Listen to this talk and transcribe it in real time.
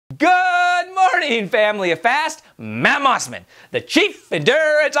Good morning, family of fast. Matt Mosman, the Chief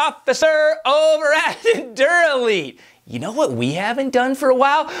Endurance Officer over at EndurElite. You know what we haven't done for a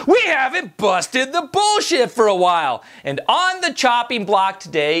while? We haven't busted the bullshit for a while. And on the chopping block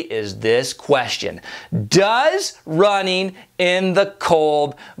today is this question. Does running in the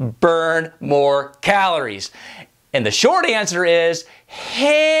cold burn more calories? And the short answer is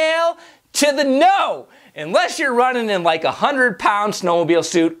hell to the no. Unless you're running in like a 100-pound snowmobile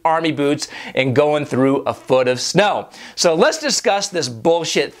suit, army boots, and going through a foot of snow. So let's discuss this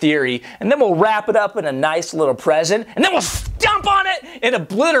bullshit theory, and then we'll wrap it up in a nice little present, and then we'll stomp on it and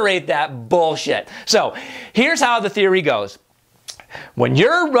obliterate that bullshit. So here's how the theory goes. When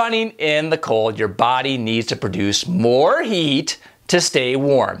you're running in the cold, your body needs to produce more heat to stay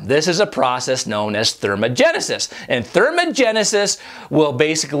warm. This is a process known as thermogenesis. And thermogenesis will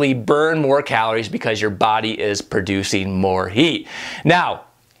basically burn more calories because your body is producing more heat. Now,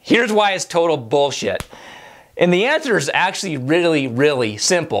 here's why it's total bullshit. And the answer is actually really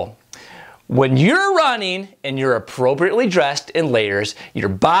simple. When you're running and you're appropriately dressed in layers, your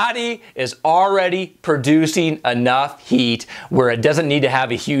body is already producing enough heat where it doesn't need to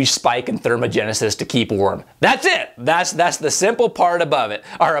have a huge spike in thermogenesis to keep warm. That's it. That's the simple part about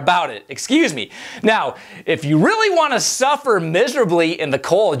it. Excuse me. Now, if you really want to suffer miserably in the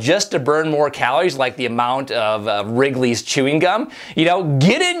cold just to burn more calories, like the amount of Wrigley's chewing gum, you know,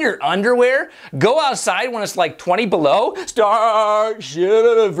 get in your underwear, go outside when it's like 20 below, start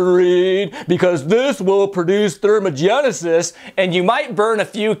shivering, because this will produce thermogenesis and you might burn a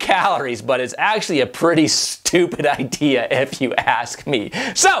few calories, but it's actually a pretty stupid idea if you ask me.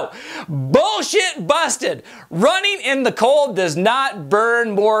 So, bullshit busted. Running in the cold does not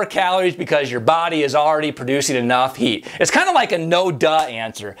burn more calories because your body is already producing enough heat. It's kind of like a no-duh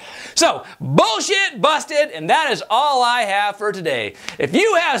answer. So, bullshit busted, and that is all I have for today. If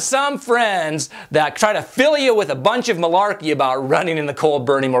you have some friends that try to fill you with a bunch of malarkey about running in the cold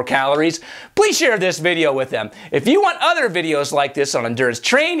burning more calories, please share this video with them. If you want other videos like this on endurance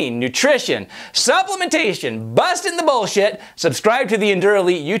training, nutrition, supplementation, busting the bullshit, subscribe to the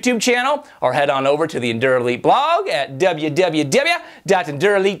EndurElite YouTube channel or head on over to the EndurElite blog at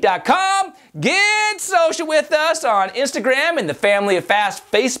www.endurelite.com. Get social with us on Instagram and the Family of Fast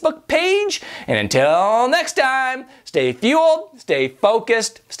Facebook page. And until next time, stay fueled, stay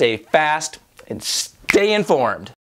focused, stay fast, and stay informed.